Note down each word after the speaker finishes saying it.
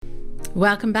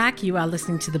Welcome back. You are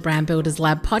listening to the Brand Builders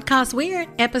Lab podcast. We're at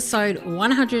episode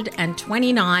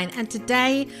 129, and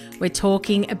today we're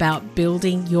talking about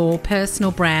building your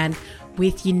personal brand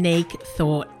with unique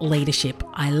thought leadership.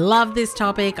 I love this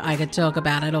topic. I could talk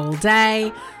about it all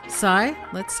day. So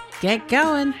let's get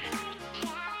going.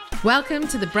 Welcome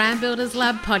to the Brand Builders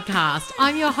Lab podcast.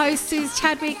 I'm your host, Suze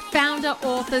Chadwick, founder,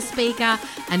 author, speaker,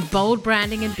 and bold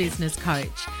branding and business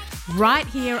coach. Right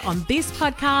here on this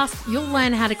podcast, you'll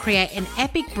learn how to create an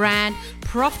epic brand,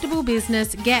 profitable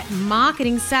business, get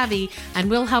marketing savvy, and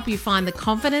we'll help you find the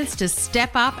confidence to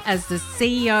step up as the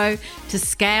CEO to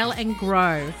scale and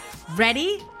grow.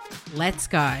 Ready? Let's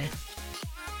go.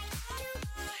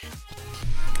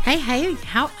 Hey,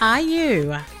 how are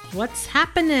you? What's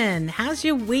happening? How's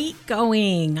your week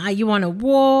going? Are you on a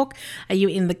walk? Are you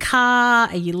in the car?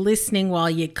 Are you listening while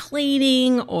you're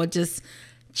cleaning or just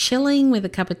chilling with a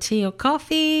cup of tea or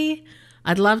coffee?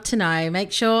 I'd love to know.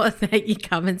 Make sure that you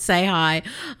come and say hi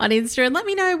on Insta and let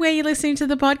me know where you're listening to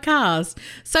the podcast.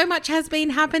 So much has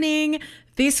been happening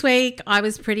this week. I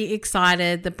was pretty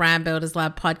excited. The Brand Builders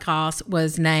Lab podcast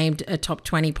was named a top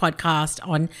 20 podcast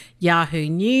on Yahoo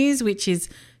News, which is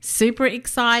super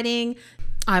exciting.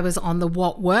 I was on the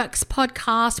What Works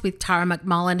podcast with Tara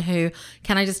McMullen, who,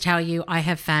 can I just tell you, I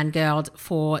have fangirled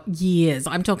for years.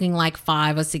 I'm talking like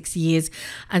 5 or 6 years.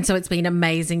 And so it's been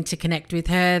amazing to connect with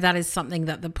her. That is something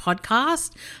that the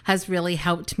podcast has really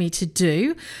helped me to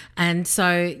do. And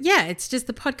so, yeah, it's just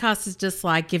the podcast is just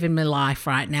like giving me life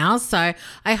right now. So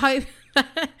I hope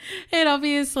it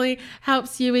obviously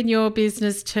helps you in your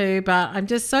business too, but I'm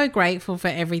just so grateful for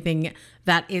everything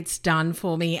that it's done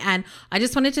for me. And I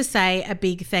just wanted to say a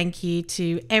big thank you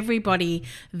to everybody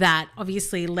that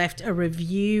obviously left a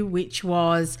review, which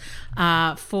was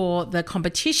for the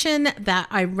competition that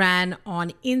I ran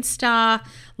on Insta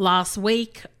last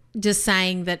week. Just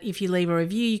saying that if you leave a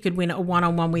review, you could win a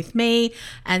one-on-one with me.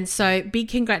 And so big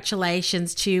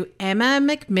congratulations to Emma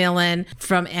McMillan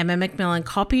from Emma McMillan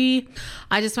Copy.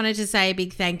 I just wanted to say a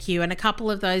big thank you. And a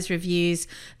couple of those reviews,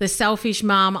 The Selfish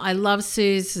Mum, I love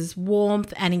Suze's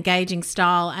warmth and engaging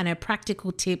style and her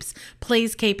practical tips.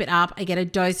 Please keep it up. I get a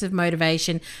dose of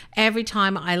motivation every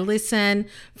time I listen.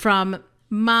 From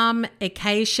Mum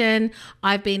Occasion,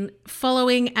 I've been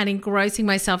following and engrossing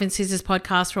myself in Suze's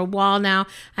podcast for a while now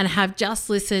and have just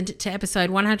listened to episode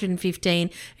 115.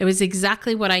 It was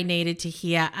exactly what I needed to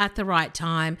hear at the right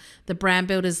time. The Brand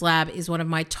Builders Lab is one of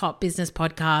my top business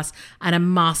podcasts and a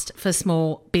must for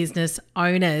small business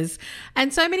owners.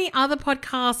 And so many other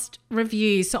podcast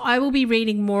reviews. So I will be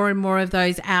reading more and more of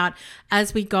those out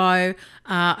as we go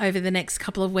over the next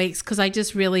couple of weeks, because I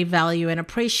just really value and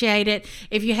appreciate it.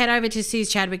 If you head over to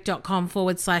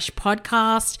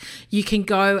suzechadwick.com/podcast, you can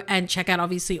go and check out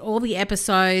obviously all the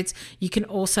episodes. You can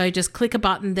also just click a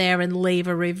button there and leave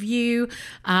a review,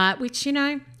 which, you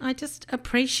know, I just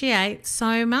appreciate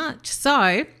so much.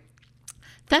 So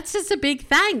that's just a big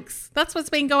thanks. That's what's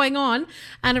been going on,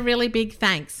 and a really big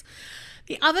thanks.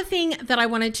 The other thing that I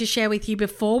wanted to share with you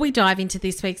before we dive into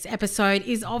this week's episode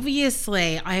is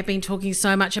obviously I have been talking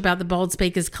so much about the Bold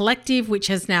Speakers Collective, which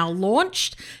has now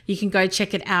launched. You can go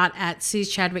check it out at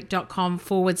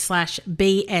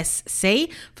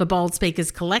suzechadwick.com/BSC for Bold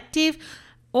Speakers Collective.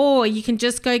 Or you can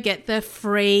just go get the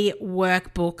free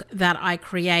workbook that I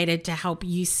created to help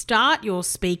you start your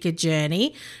speaker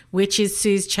journey, which is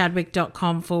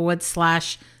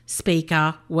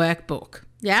suzechadwick.com/speaker workbook.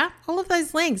 Yeah, all of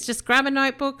those links. Just grab a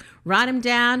notebook, write them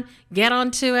down, get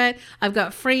onto it. I've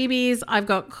got freebies, I've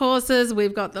got courses,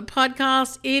 we've got the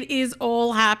podcast. It is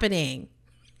all happening,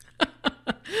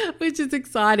 which is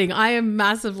exciting. I am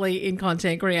massively in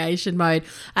content creation mode.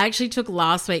 I actually took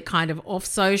last week kind of off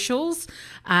socials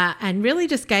and really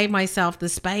just gave myself the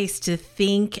space to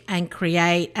think and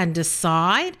create and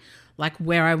decide like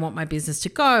where I want my business to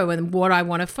go and what I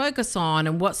want to focus on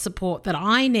and what support that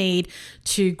I need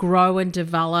to grow and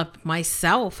develop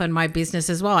myself and my business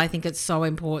as well. I think it's so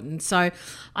important. So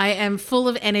I am full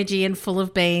of energy and full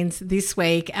of beans this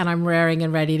week, and I'm raring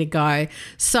and ready to go.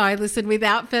 So listen,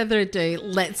 without further ado,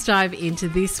 let's dive into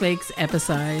this week's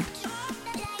episode.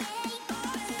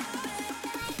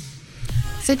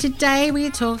 So today we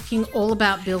are talking all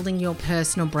about building your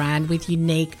personal brand with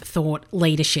unique thought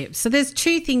leadership. So there's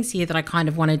two things here that I kind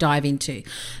of want to dive into.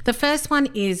 The first one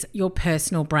is your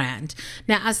personal brand.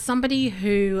 Now, as somebody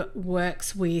who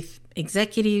works with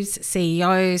executives,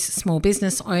 CEOs, small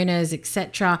business owners,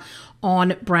 etc.,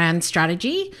 on brand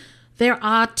strategy, There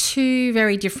are two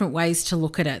very different ways to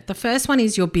look at it. The first one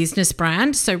is your business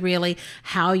brand. So really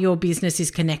how your business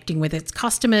is connecting with its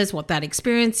customers, what that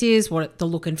experience is, what the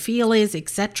look and feel is,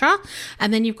 etc.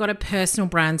 And then you've got a personal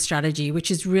brand strategy, which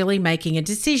is really making a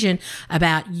decision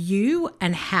about you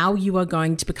and how you are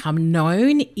going to become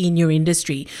known in your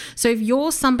industry. So if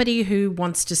you're somebody who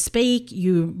wants to speak,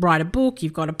 you write a book,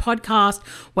 you've got a podcast,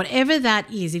 whatever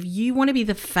that is, if you want to be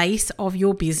the face of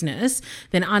your business,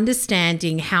 then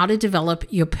understanding how to develop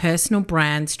your personal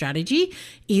brand strategy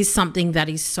is something that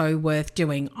is so worth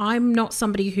doing. I'm not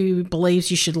somebody who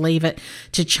believes you should leave it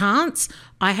to chance.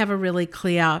 I have a really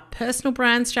clear personal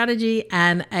brand strategy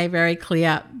and a very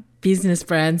clear business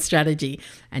brand strategy.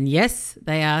 And yes,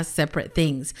 they are separate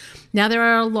things. Now, there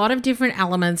are a lot of different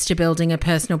elements to building a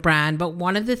personal brand, but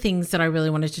one of the things that I really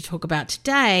wanted to talk about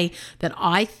today that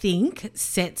I think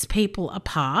sets people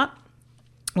apart,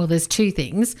 well, there's two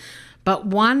things, but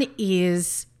one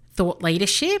is thought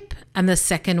leadership and the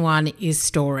second one is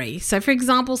story. So for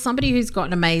example, somebody who's got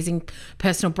an amazing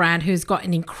personal brand, who's got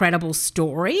an incredible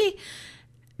story,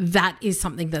 that is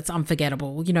something that's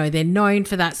unforgettable. You know, they're known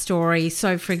for that story.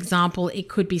 So for example, it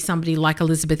could be somebody like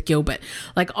Elizabeth Gilbert.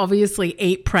 Like obviously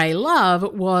Eat, Pray, Love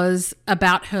was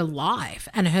about her life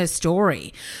and her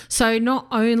story. So not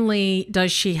only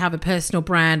does she have a personal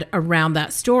brand around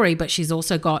that story, but she's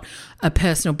also got a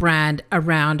personal brand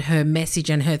around her message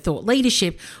and her thought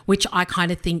leadership, which I kind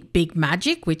of think Big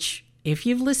Magic, which if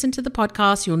you've listened to the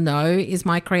podcast, you'll know is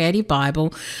my creative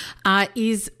Bible,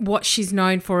 is what she's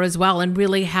known for as well, and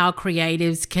really how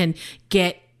creatives can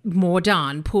get more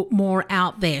done, put more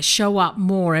out there, show up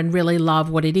more, and really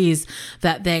love what it is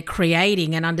that they're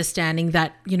creating, and understanding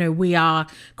that, you know, we are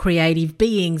creative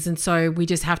beings, and so we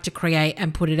just have to create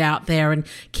and put it out there and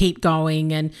keep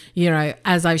going. And, you know,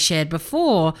 as I've shared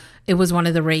before, it was one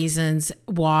of the reasons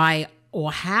why or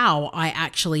how I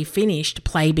actually finished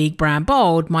Play Big, Brand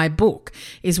Bold, my book,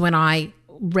 is when I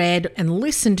read and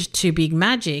listened to Big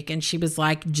Magic, and she was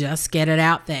like, just get it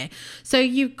out there. So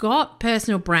you've got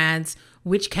personal brands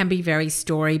which can be very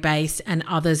story-based and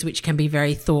others which can be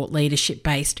very thought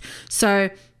leadership-based. So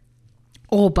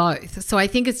or both. So I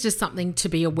think it's just something to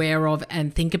be aware of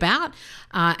and think about,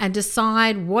 and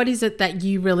decide what is it that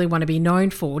you really want to be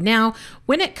known for. Now,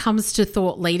 when it comes to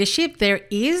thought leadership, there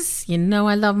is, you know,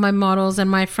 I love my models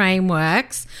and my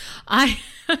frameworks.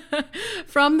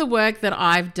 From the work that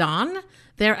I've done,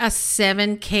 there are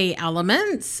 7 key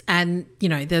elements, and, you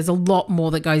know, there's a lot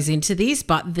more that goes into this,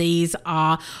 but these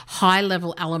are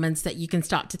high-level elements that you can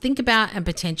start to think about and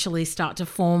potentially start to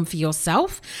form for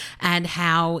yourself, and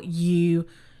how you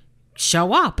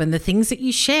show up and the things that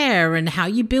you share and how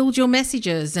you build your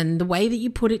messages and the way that you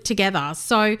put it together.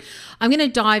 So I'm going to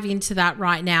dive into that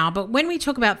right now. But when we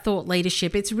talk about thought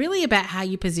leadership, it's really about how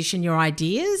you position your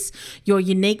ideas, your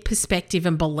unique perspective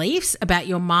and beliefs about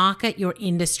your market, your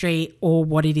industry, or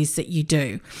what it is that you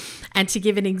do. And to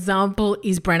give an example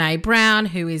is Brené Brown,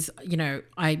 who is, you know,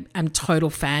 I am total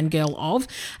fangirl of,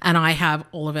 and I have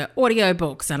all of her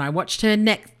audiobooks, and I watched her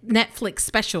Netflix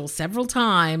special several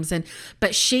times.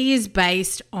 But she is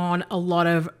based on a lot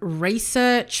of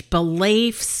research,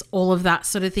 beliefs, all of that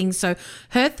sort of thing. So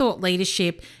her thought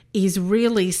leadership is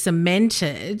really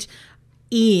cemented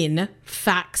in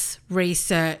facts,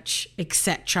 research,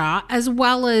 etc., as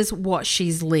well as what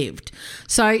she's lived.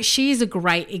 So she's a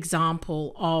great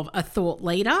example of a thought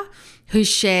leader who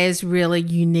shares really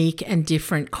unique and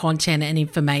different content and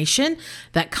information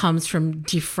that comes from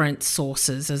different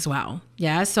sources as well.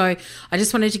 Yeah, so I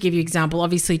just wanted to give you an example.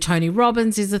 Obviously, Tony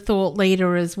Robbins is a thought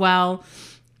leader as well.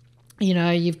 You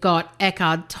know, you've got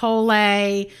Eckhart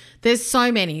Tolle. There's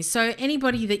so many. So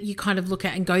anybody that you kind of look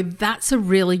at and go, that's a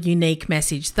really unique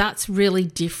message, that's really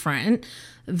different,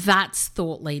 that's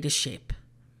thought leadership.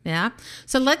 Yeah.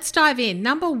 So let's dive in.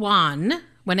 Number one,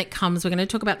 when it comes, we're going to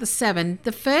talk about the 7.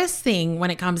 The first thing when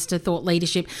it comes to thought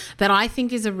leadership that I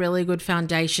think is a really good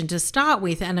foundation to start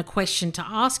with, and a question to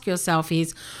ask yourself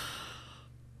is,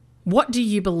 what do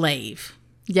you believe?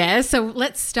 Yeah. So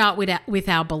let's start with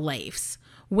our beliefs.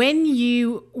 When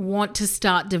you want to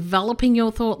start developing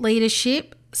your thought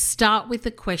leadership, start with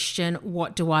the question,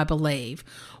 what do I believe?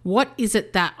 What is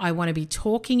it that I want to be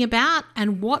talking about?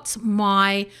 And what's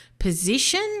my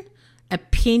position,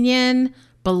 opinion,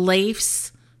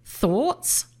 beliefs,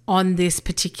 thoughts on this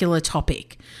particular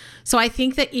topic? So I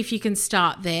think that if you can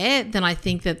start there, then I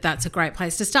think that that's a great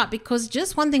place to start, because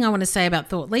just one thing I want to say about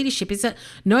thought leadership is that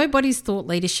nobody's thought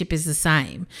leadership is the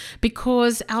same,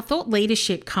 because our thought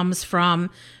leadership comes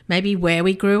from maybe where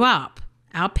we grew up,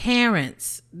 our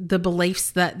parents, the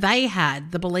beliefs that they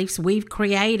had, the beliefs we've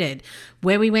created,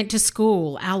 where we went to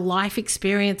school, our life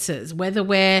experiences, whether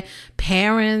we're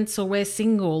parents or we're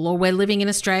single or we're living in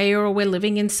Australia or we're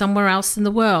living in somewhere else in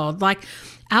the world. Like,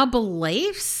 our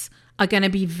beliefs are going to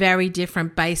be very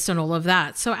different based on all of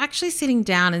that. So actually sitting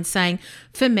down and saying,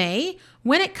 for me,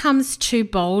 when it comes to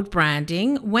bold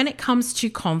branding, when it comes to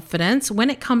confidence, when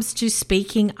it comes to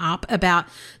speaking up about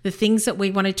the things that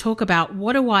we want to talk about,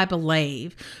 what do I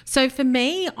believe? So for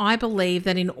me, I believe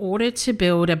that in order to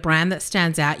build a brand that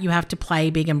stands out, you have to play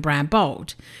big and brand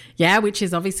bold. Yeah, which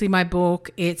is obviously my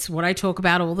book. It's what I talk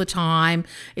about all the time.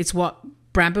 It's what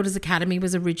Brand Builders Academy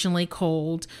was originally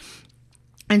called.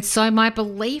 And so my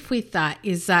belief with that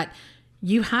is that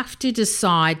you have to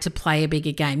decide to play a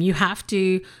bigger game. You have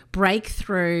to break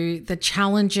through the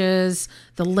challenges,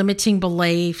 the limiting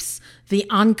beliefs, the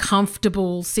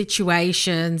uncomfortable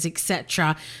situations,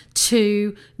 etc.,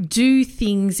 to do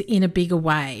things in a bigger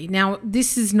way. Now,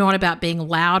 this is not about being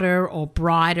louder or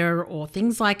brighter or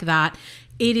things like that.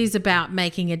 It is about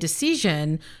making a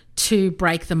decision to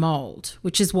break the mold,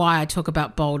 which is why I talk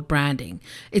about bold branding.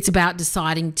 It's about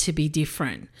deciding to be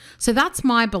different. So that's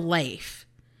my belief.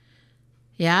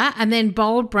 Yeah. And then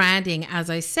bold branding, as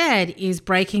I said, is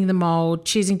breaking the mold,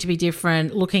 choosing to be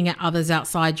different, looking at others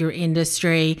outside your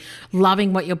industry,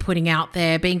 loving what you're putting out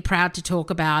there, being proud to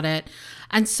talk about it.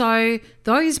 And so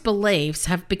those beliefs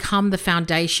have become the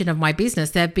foundation of my business.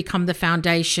 They've become the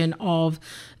foundation of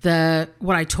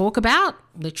what I talk about,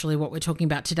 literally what we're talking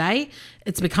about today.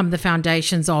 It's become the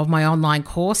foundations of my online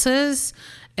courses.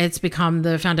 It's become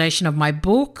the foundation of my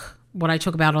book, what I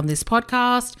talk about on this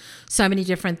podcast, so many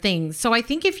different things. So I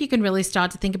think if you can really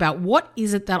start to think about what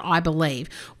is it that I believe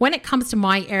when it comes to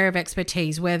my area of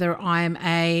expertise, whether I'm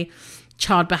a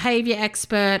child behavior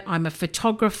expert, I'm a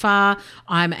photographer,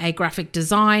 I'm a graphic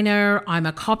designer, I'm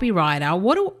a copywriter,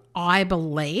 what do I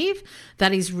believe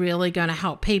that is really going to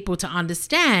help people to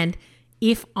understand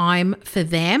if I'm for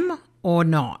them or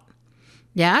not?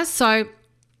 Yeah, so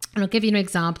I'll give you an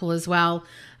example as well.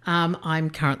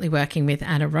 I'm currently working with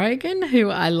Anna Rogan,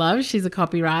 who I love. She's a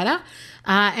copywriter,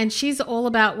 and she's all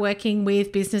about working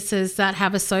with businesses that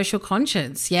have a social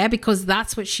conscience, yeah, because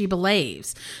that's what she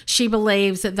believes. She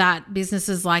believes that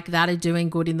businesses like that are doing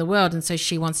good in the world, and so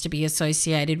she wants to be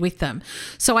associated with them.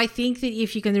 So I think that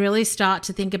if you can really start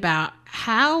to think about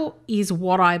how is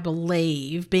what I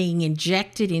believe being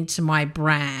injected into my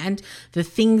brand, the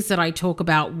things that I talk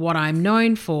about, what I'm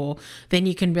known for, then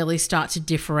you can really start to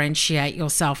differentiate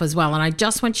yourself as well. And I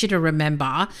just want you to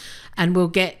remember, and we'll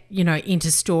get,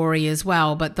 into story as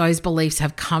well, but those beliefs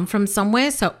have come from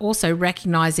somewhere. So also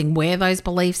recognizing where those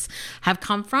beliefs have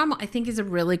come from, I think is a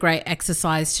really great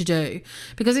exercise to do.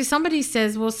 Because if somebody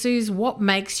says, well, Suze, what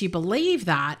makes you believe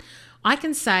that? I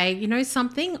can say,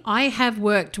 something, I have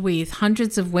worked with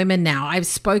hundreds of women now. I've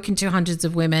spoken to hundreds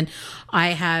of women. I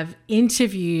have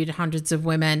interviewed hundreds of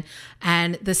women,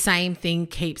 and the same thing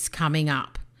keeps coming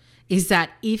up, is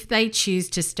that if they choose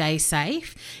to stay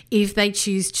safe, if they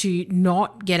choose to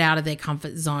not get out of their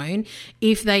comfort zone,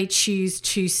 if they choose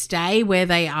to stay where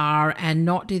they are and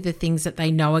not do the things that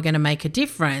they know are going to make a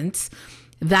difference,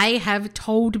 they have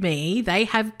told me, they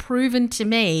have proven to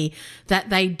me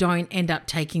that they don't end up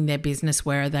taking their business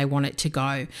where they want it to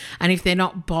go. And if they're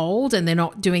not bold and they're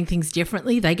not doing things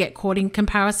differently, they get caught in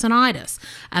comparisonitis,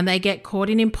 and they get caught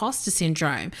in imposter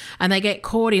syndrome, and they get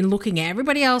caught in looking at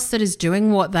everybody else that is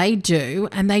doing what they do,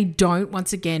 and they don't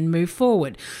once again move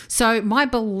forward. So my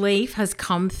belief has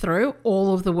come through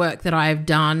all of the work that I have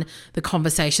done, the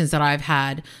conversations that I've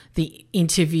had, the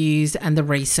interviews and the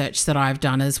research that I've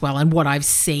done as well, and what I've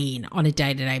seen on a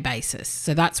day-to-day basis.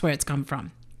 So that's where it's come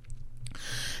from.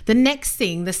 The next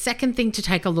thing, the second thing to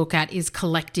take a look at is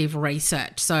collective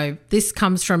research. So this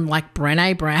comes from like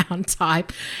Brené Brown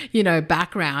type,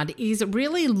 background, is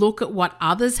really look at what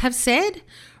others have said,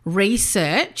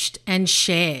 researched and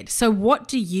shared. So what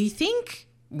do you think?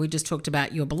 We just talked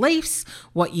about your beliefs,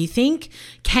 what you think.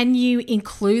 Can you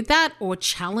include that or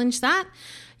challenge that?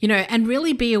 And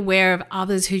really be aware of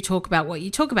others who talk about what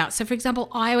you talk about. So, for example,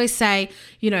 I always say,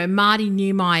 Marty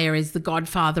Neumeier is the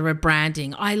godfather of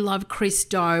branding. I love Chris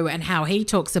Do and how he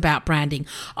talks about branding.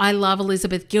 I love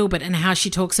Elizabeth Gilbert and how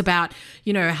she talks about,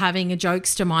 having a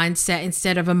jokester mindset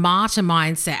instead of a martyr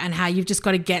mindset, and how you've just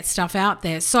got to get stuff out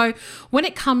there. So when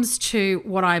it comes to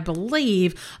what I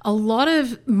believe, a lot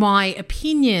of my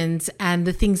opinions and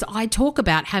the things I talk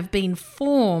about have been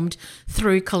formed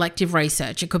through collective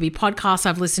research. It could be podcasts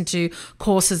I've listened to,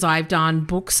 courses I've done,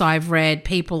 books I've read,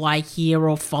 people I hear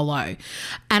or follow.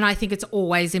 And I think it's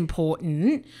always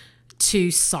important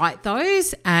to cite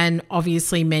those and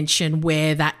obviously mention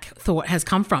where that thought has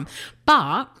come from.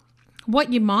 But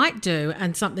what you might do,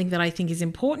 and something that I think is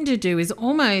important to do, is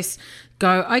almost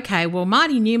go, okay, well,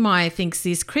 Marty Neumeier thinks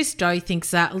this, Chris Do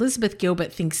thinks that, Elizabeth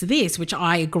Gilbert thinks this, which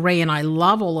I agree and I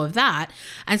love all of that.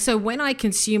 And so when I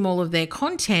consume all of their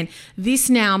content, this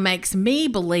now makes me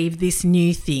believe this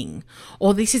new thing,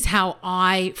 or this is how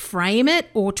I frame it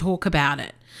or talk about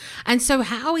it. And so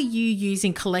how are you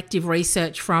using collective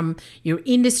research from your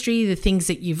industry, the things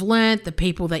that you've learned, the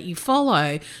people that you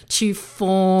follow, to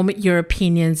form your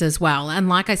opinions as well? And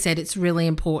like I said, it's really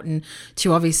important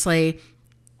to obviously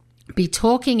be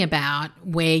talking about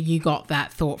where you got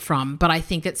that thought from. But I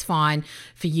think it's fine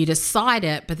for you to cite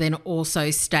it, but then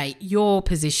also state your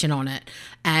position on it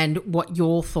and what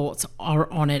your thoughts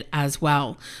are on it as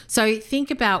well. So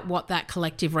think about what that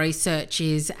collective research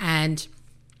is, and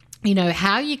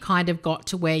how you kind of got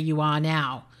to where you are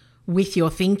now with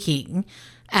your thinking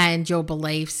and your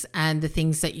beliefs and the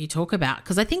things that you talk about,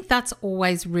 because I think that's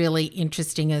always really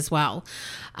interesting as well.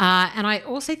 And I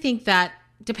also think that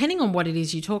depending on what it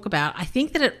is you talk about, I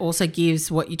think that it also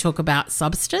gives what you talk about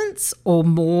substance, or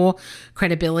more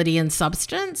credibility and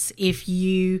substance, if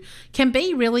you can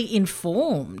be really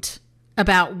informed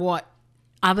about what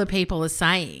other people are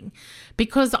saying.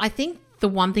 Because I think the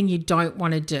one thing you don't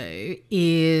want to do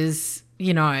is,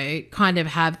 kind of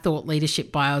have thought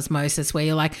leadership by osmosis, where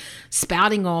you're like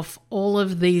spouting off all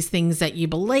of these things that you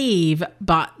believe,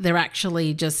 but they're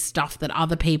actually just stuff that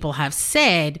other people have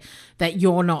said that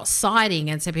you're not citing.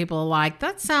 And so people are like,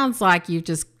 that sounds like you've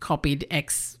just copied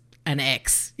X and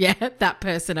X, that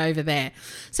person over there.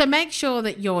 So make sure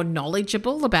that you're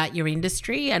knowledgeable about your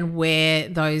industry and where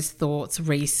those thoughts,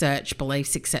 research,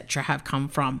 beliefs, etc. have come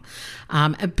from,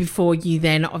 before you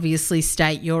then obviously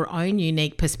state your own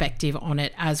unique perspective on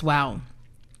it as well.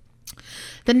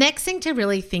 The next thing to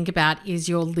really think about is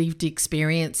your lived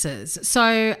experiences.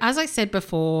 So as I said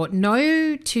before,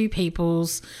 no two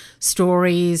people's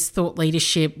stories, thought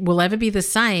leadership will ever be the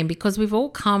same, because we've all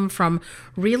come from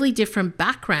really different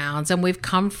backgrounds and we've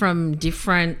come from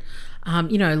different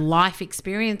life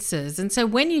experiences. And so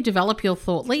when you develop your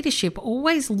thought leadership,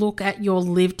 always look at your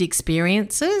lived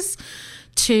experiences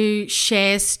to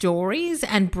share stories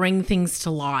and bring things to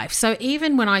life. So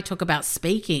even when I talk about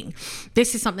speaking,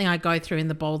 this is something I go through in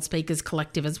the Bold Speakers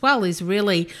Collective as well, is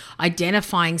really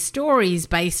identifying stories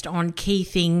based on key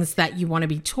things that you want to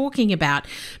be talking about,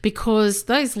 because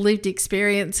those lived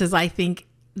experiences, I think,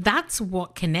 that's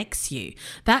what connects you.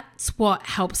 That's what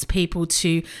helps people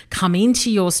to come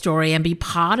into your story and be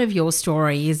part of your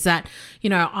story. Is that,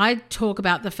 I talk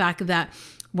about the fact that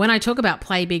when I talk about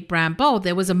Play Big, Brand Bold,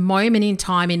 there was a moment in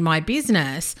time in my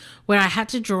business where I had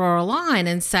to draw a line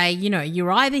and say,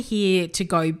 you're either here to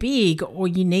go big or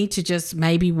you need to just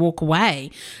maybe walk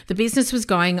away. The business was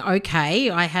going okay.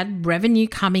 I had revenue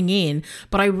coming in,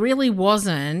 but I really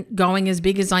wasn't going as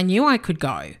big as I knew I could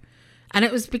go. And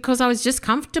it was because I was just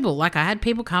comfortable. Like, I had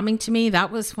people coming to me, that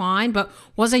was fine. But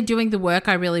was I doing the work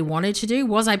I really wanted to do?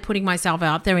 Was I putting myself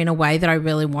out there in a way that I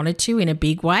really wanted to, in a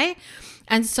big way?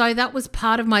 And so that was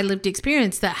part of my lived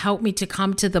experience that helped me to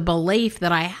come to the belief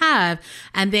that I have,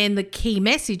 and then the key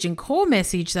message and core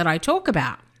message that I talk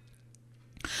about.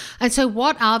 And so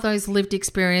what are those lived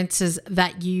experiences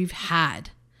that you've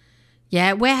had?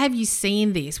 Yeah, where have you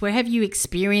seen this? Where have you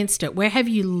experienced it? Where have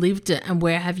you lived it? And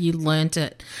where have you learnt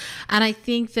it? And I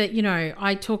think that,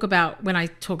 I talk about, when I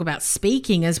talk about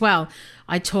speaking as well,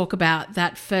 I talk about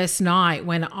that first night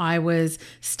when I was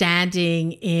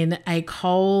standing in a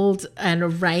cold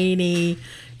and rainy,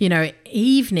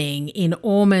 evening in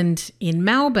Ormond in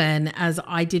Melbourne as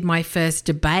I did my first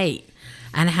debate,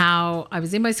 and how I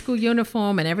was in my school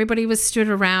uniform and everybody was stood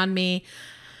around me.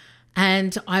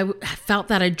 And I felt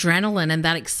that adrenaline and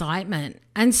that excitement.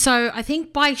 And so I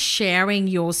think by sharing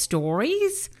your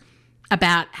stories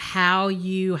about how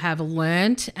you have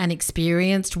learnt and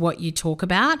experienced what you talk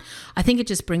about, I think it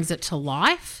just brings it to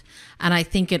life. And I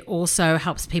think it also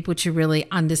helps people to really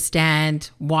understand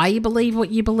why you believe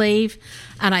what you believe.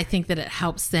 And I think that it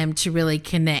helps them to really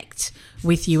connect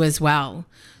with you as well.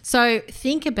 So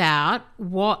think about,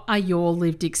 what are your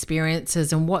lived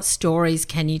experiences and what stories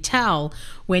can you tell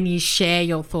when you share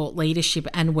your thought leadership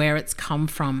and where it's come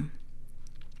from.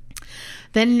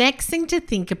 The next thing to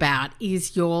think about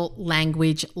is your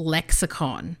language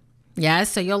lexicon. Yeah,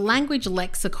 so your language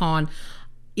lexicon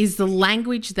is the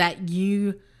language that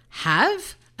you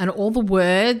have and all the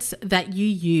words that you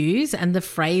use and the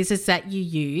phrases that you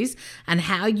use and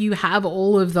how you have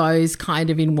all of those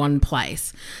kind of in one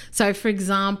place. So for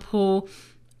example,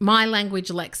 my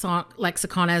language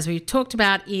lexicon, as we've talked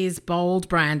about, is bold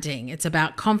branding. It's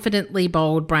about confidently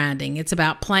bold branding. It's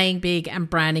about playing big and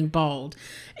branding bold.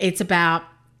 It's about,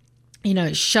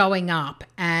 showing up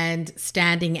and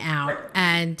standing out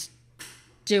and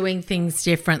doing things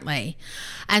differently.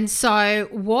 And so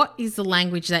what is the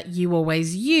language that you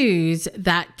always use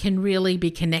that can really be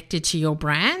connected to your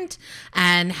brand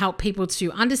and help people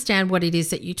to understand what it is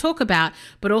that you talk about,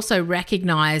 but also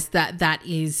recognize that that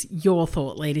is your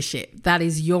thought leadership. That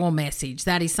is your message.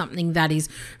 That is something that is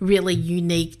really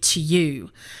unique to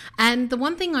you. And the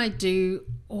one thing I do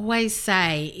always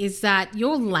say is that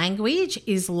your language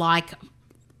is like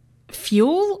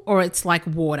fuel or it's like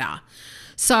water.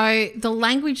 So the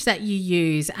language that you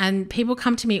use, and people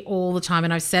come to me all the time,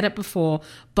 and I've said it before,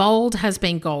 bold has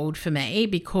been gold for me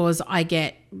because I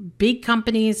get big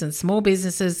companies and small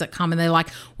businesses that come and they're like,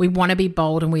 we want to be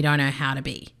bold and we don't know how to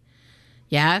be.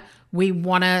 Yeah, we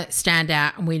want to stand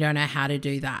out and we don't know how to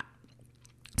do that.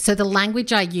 So the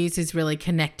language I use is really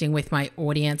connecting with my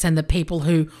audience and the people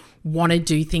who want to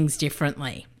do things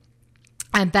differently.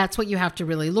 And that's what you have to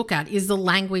really look at, is the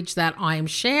language that I'm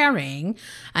sharing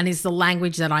and is the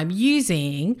language that I'm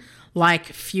using like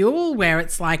fuel, where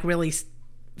it's like really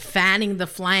fanning the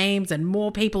flames and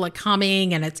more people are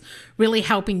coming and it's really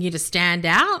helping you to stand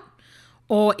out?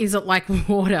 Or is it like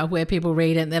water where people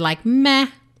read it and they're like, meh,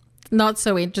 not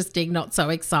so interesting, not so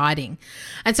exciting?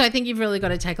 And so I think you've really got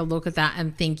to take a look at that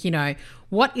and think,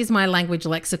 what is my language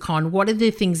lexicon? What are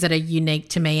the things that are unique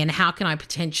to me? And how can I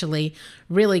potentially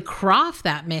really craft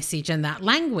that message and that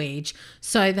language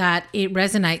so that it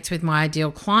resonates with my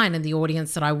ideal client and the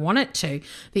audience that I want it to?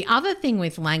 The other thing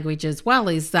with language as well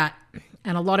is that,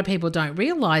 and a lot of people don't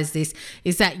realize this,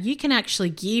 is that you can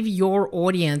actually give your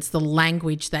audience the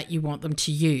language that you want them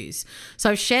to use.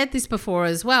 So I've shared this before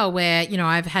as well, where,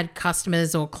 I've had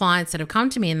customers or clients that have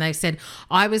come to me and they've said,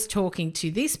 I was talking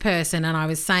to this person and I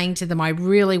was saying to them, I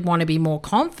really want to be more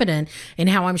confident in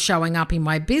how I'm showing up in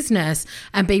my business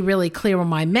and be really clear on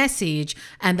my message.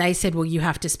 And they said, well, you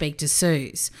have to speak to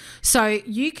Suze. So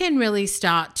you can really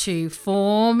start to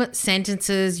form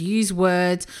sentences, use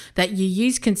words that you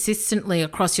use consistently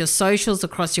across your socials,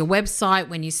 across your website,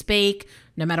 when you speak,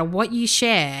 no matter what you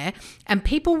share, and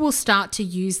people will start to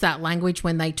use that language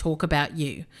when they talk about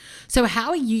you. So how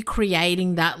are you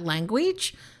creating that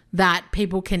language that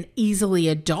people can easily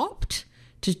adopt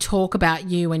to talk about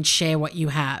you and share what you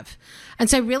have? And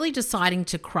so really deciding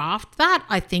to craft that,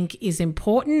 I think, is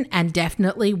important and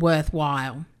definitely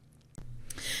worthwhile.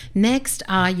 Next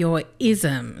are your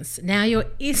isms. Now, your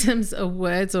isms are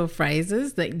words or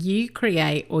phrases that you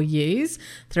create or use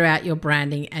throughout your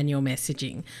branding and your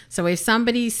messaging. So if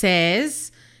somebody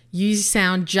says, you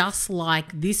sound just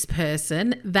like this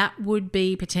person, that would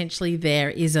be potentially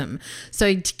their ism.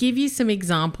 So to give you some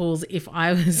examples, if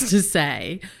I was to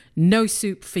say, no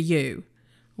soup for you,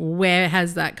 where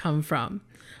has that come from?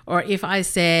 Or if I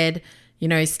said,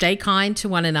 stay kind to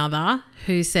one another,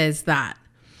 who says that?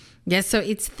 Yes, so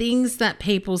it's things that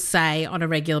people say on a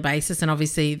regular basis, and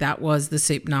obviously that was the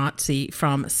soup Nazi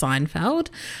from Seinfeld,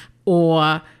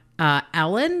 or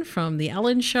Ellen from The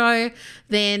Ellen Show.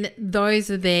 Then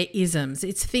those are their isms.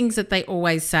 It's things that they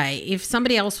always say. If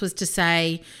somebody else was to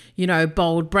say,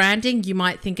 bold branding, you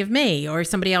might think of me. Or if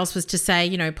somebody else was to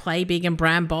say, play big and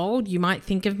brand bold, you might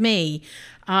think of me.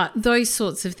 Those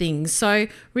sorts of things. So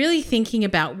really thinking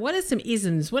about, what are some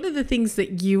isms? What are the things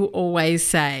that you always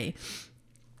say?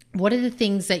 What are the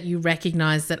things that you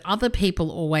recognize that other people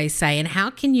always say? And how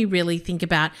can you really think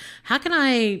about, how can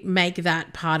I make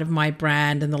that part of my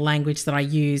brand and the language that I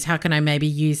use? How can I maybe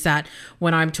use that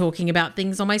when I'm talking about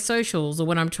things on my socials or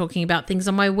when I'm talking about things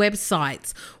on my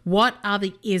websites? What are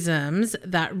the isms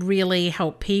that really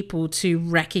help people to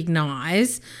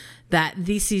recognize that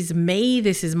this is me,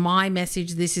 this is my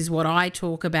message, this is what I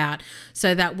talk about,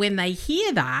 so that when they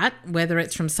hear that, whether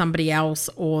it's from somebody else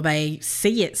or they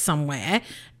see it somewhere,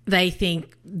 they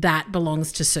think that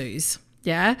belongs to Suze.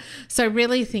 Yeah. So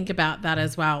really think about that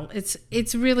as well.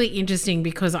 It's really interesting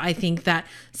because I think that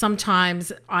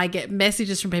sometimes I get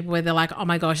messages from people where they're like, oh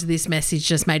my gosh, this message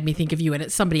just made me think of you, and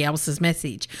it's somebody else's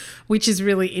message, which is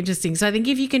really interesting. So I think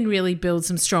if you can really build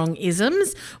some strong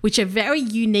isms, which are very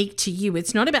unique to you,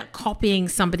 it's not about copying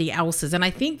somebody else's. And I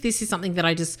think this is something that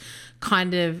I just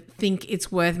kind of think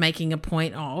it's worth making a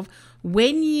point of.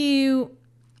 When you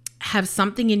have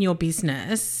something in your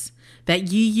business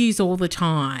that you use all the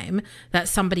time that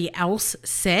somebody else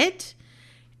said,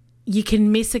 you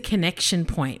can miss a connection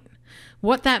point.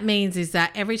 What that means is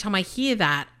that every time I hear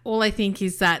that, all I think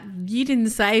is that you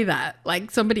didn't say that, like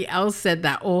somebody else said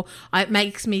that, or it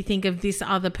makes me think of this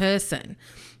other person.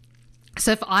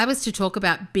 So if I was to talk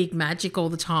about big magic all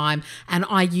the time and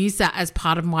I use that as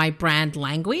part of my brand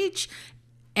language,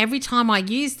 every time I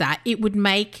use that, it would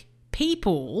make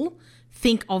people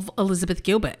think of Elizabeth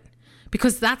Gilbert,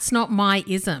 because that's not my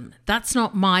ism. That's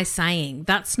not my saying.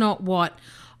 That's not what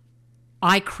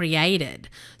I created.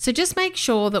 So just make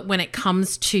sure that when it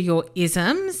comes to your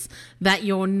isms, that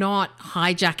you're not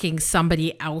hijacking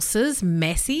somebody else's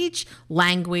message,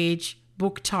 language,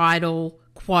 book title,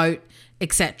 quote,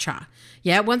 etc.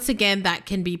 Yeah, once again, that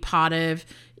can be part of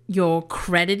your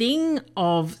crediting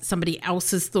of somebody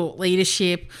else's thought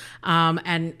leadership,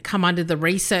 and come under the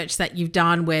research that you've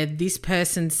done where this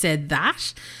person said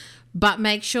that. But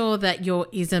make sure that your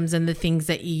isms and the things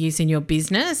that you use in your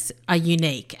business are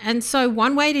unique. And so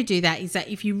one way to do that is that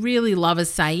if you really love a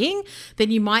saying,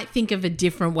 then you might think of a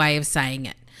different way of saying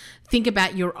it. Think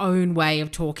about your own way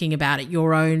of talking about it,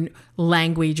 your own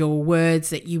language or words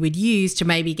that you would use to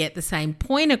maybe get the same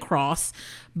point across,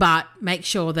 but make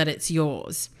sure that it's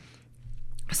yours.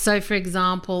 So, for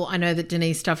example, I know that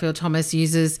Denise Duffield Thomas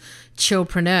uses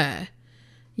chillpreneur.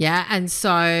 Yeah, and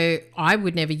so I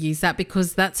would never use that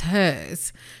because that's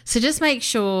hers. So just make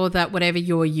sure that whatever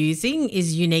you're using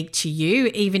is unique to you,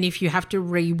 even if you have to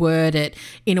reword it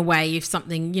in a way, if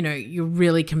something, you're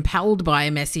really compelled by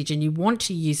a message and you want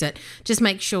to use it, just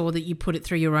make sure that you put it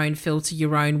through your own filter,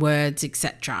 your own words,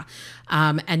 etc.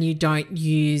 And you don't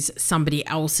use somebody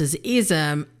else's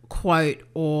ism, quote,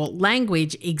 or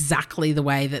language exactly the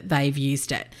way that they've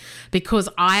used it. Because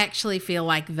I actually feel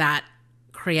like that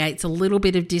creates a little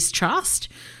bit of distrust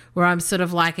where I'm sort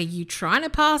of like, are you trying to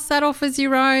pass that off as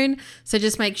your own? So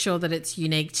just make sure that it's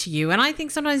unique to you. And I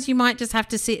think sometimes you might just have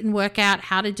to sit and work out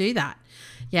how to do that.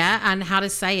 Yeah. And how to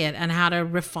say it and how to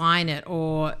refine it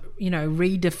or,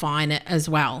 redefine it as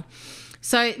well.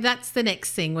 So that's the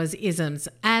next thing was isms.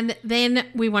 And then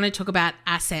we want to talk about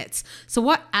assets. So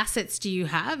what assets do you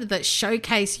have that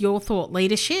showcase your thought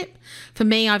leadership? For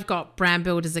me, I've got Brand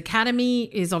Builders Academy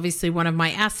is obviously one of my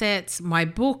assets. My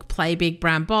book, Play Big,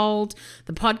 Brand Bold.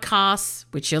 The podcasts,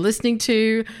 which you're listening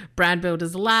to, Brand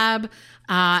Builders Lab.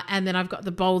 And then I've got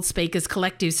the Bold Speakers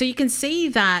Collective. So you can see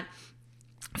that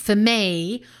for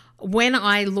me, when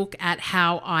I look at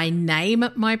how I name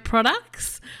my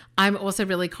products, I'm also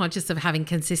really conscious of having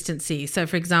consistency. So,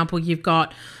 for example, you've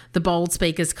got the Bold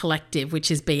Speakers Collective,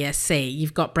 which is BSC.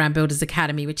 You've got Brand Builders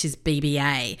Academy, which is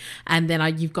BBA. And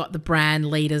then you've got the Brand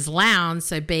Leaders Lounge,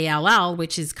 so BLL,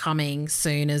 which is coming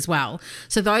soon as well.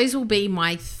 So those will be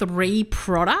my 3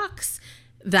 products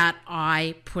that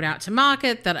I put out to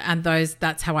market,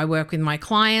 that's how I work with my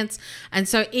clients. And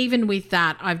so even with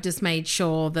that, I've just made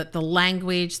sure that the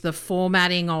language, the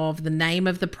formatting of the name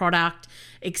of the product,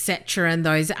 etc., and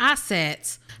those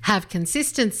assets have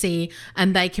consistency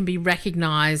and they can be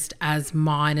recognized as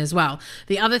mine as well.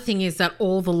 The other thing is that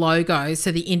all the logos,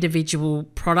 so the individual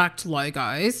product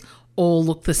logos, all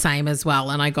look the same as well.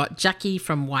 And I got Jackie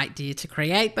from White Deer to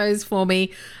create those for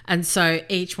me. And so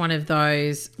each one of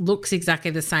those looks exactly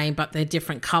the same, but they're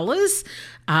different colors.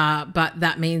 But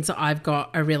that means I've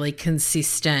got a really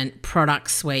consistent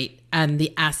product suite and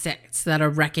the assets that are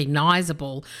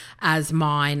recognizable as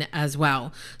mine as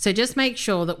well. So just make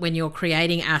sure that when you're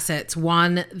creating assets,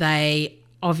 1, they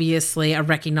obviously are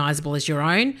recognizable as your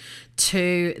own.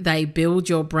 2, they build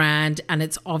your brand and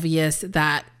it's obvious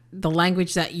that the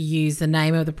language that you use, the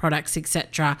name of the products,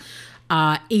 etc.,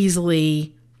 are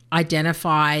easily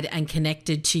identified and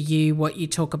connected to you, what you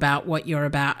talk about, what you're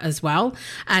about as well,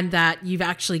 and that you've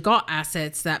actually got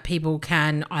assets that people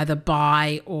can either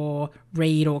buy or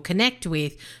read or connect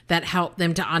with that help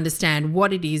them to understand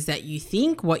what it is that you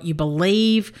think, what you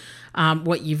believe,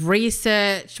 what you've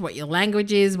researched, what your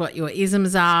language is, what your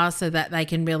isms are, so that they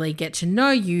can really get to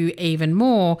know you even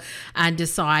more and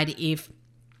decide if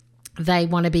they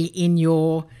want to be in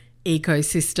your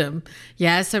ecosystem.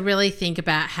 Yeah, so really think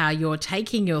about how you're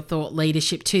taking your thought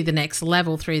leadership to the next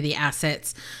level through the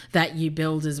assets that you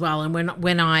build as well. And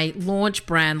when I launch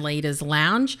Brand Leaders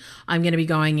Lounge, I'm going to be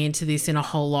going into this in a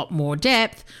whole lot more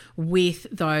depth with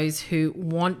those who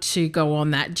want to go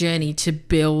on that journey to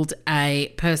build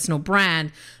a personal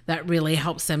brand that really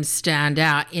helps them stand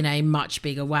out in a much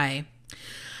bigger way.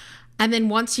 And then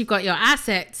once you've got your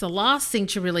assets, the last thing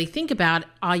to really think about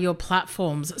are your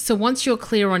platforms. So once you're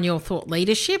clear on your thought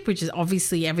leadership, which is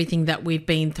obviously everything that we've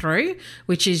been through,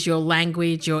 which is your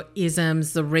language, your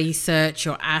isms, the research,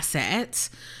 your assets,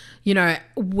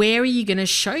 where are you going to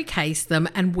showcase them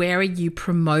and where are you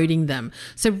promoting them?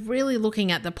 So really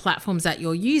looking at the platforms that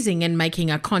you're using and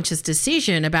making a conscious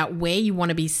decision about where you want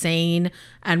to be seen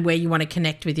and where you want to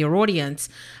connect with your audience.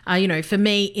 For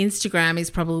me, Instagram is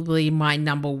probably my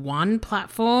number one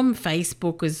platform.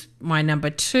 Facebook is my number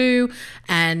two,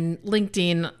 and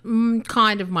LinkedIn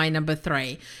kind of my number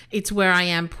three. It's where I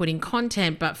am putting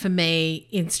content, but for me,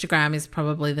 Instagram is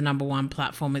probably the number one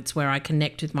platform. It's where I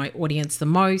connect with my audience the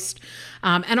most.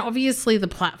 And obviously the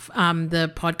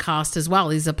podcast as well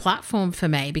is a platform for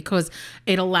me because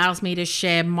it allows me to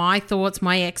share my thoughts,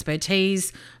 my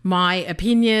expertise, my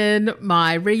opinion,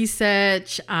 my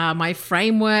research, my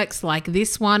frameworks like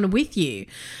this one with you.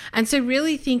 And so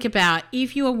really think about,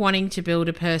 if you are wanting to build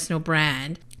a personal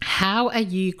brand, how are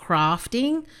you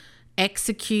crafting,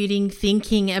 executing,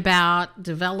 thinking about,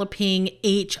 developing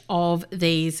each of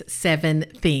these 7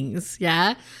 things?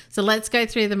 Yeah. So let's go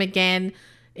through them again.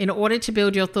 In order to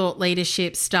build your thought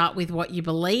leadership, start with what you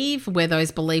believe, where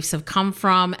those beliefs have come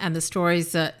from, and the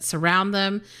stories that surround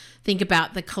them. Think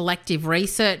about the collective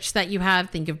research that you have.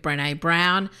 Think of Brené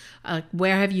Brown.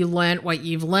 Where have you learned what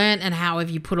you've learned, and how have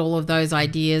you put all of those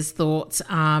ideas, thoughts,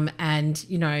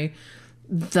 and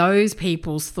those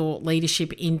people's thought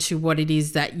leadership into what it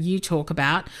is that you talk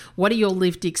about? What are your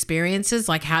lived experiences?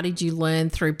 Like, how did you learn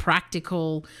through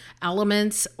practical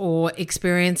elements or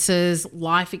experiences,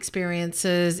 life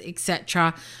experiences,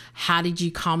 etc.? How did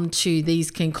you come to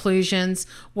these conclusions?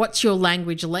 What's your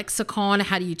language lexicon?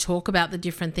 How do you talk about the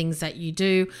different things that you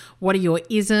do? What are your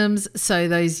isms? So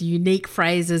those unique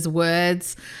phrases,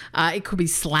 words, it could be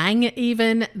slang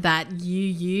even that you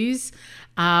use.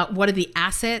 What are the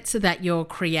assets that you're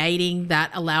creating that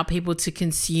allow people to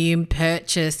consume,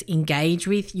 purchase, engage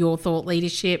with your thought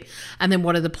leadership? And then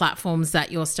what are the platforms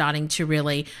that you're starting to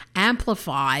really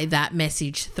amplify that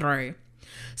message through?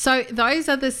 So those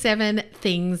are the 7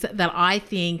 things that I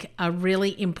think are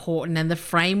really important, and the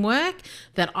framework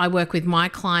that I work with my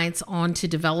clients on to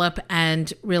develop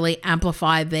and really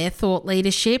amplify their thought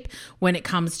leadership when it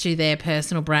comes to their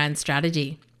personal brand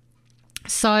strategy.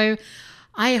 So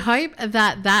I hope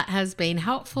that has been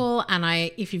helpful, and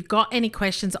if you've got any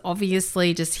questions,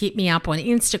 obviously just hit me up on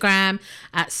Instagram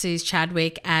at Suze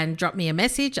Chadwick and drop me a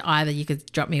message. Either you could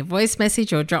drop me a voice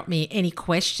message or drop me any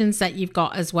questions that you've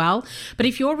got as well. But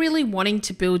if you're really wanting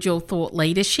to build your thought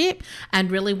leadership and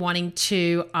really wanting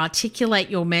to articulate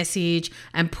your message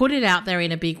and put it out there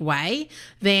in a big way,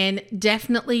 then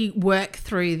definitely work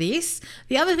through this.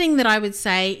 The other thing that I would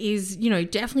say is,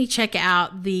 definitely check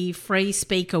out the free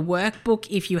speaker workbook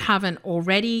if you haven't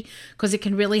already, because it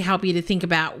can really help you to think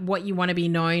about what you want to be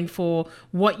known for,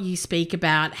 what you speak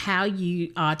about, how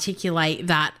you articulate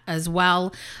that as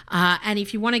well. And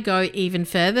if you want to go even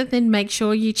further, then make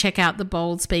sure you check out the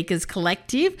Bold Speakers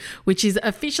Collective, which is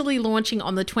officially launching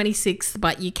on the 26th,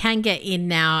 but you can get in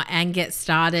now and get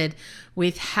started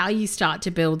with how you start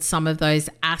to build some of those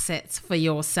assets for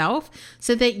yourself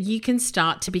so that you can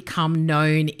start to become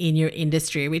known in your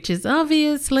industry, which is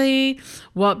obviously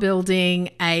what building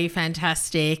a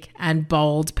fantastic and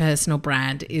bold personal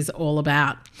brand is all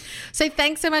about. So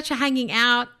thanks so much for hanging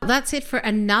out. That's it for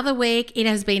another week. It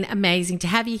has been amazing to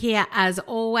have you here as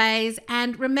always.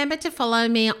 And remember to follow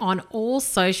me on all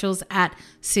socials at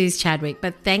Suze Chadwick.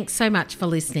 But thanks so much for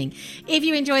listening. If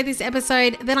you enjoyed this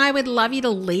episode, then I would love you to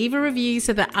leave a review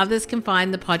so that others can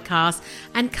find the podcast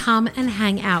and come and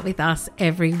hang out with us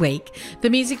every week. The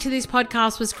music to this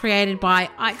podcast was created by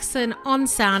Ixon on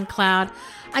SoundCloud.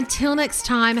 Until next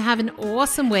time, have an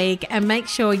awesome week and make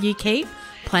sure you keep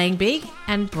playing big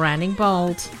and branding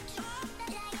bold.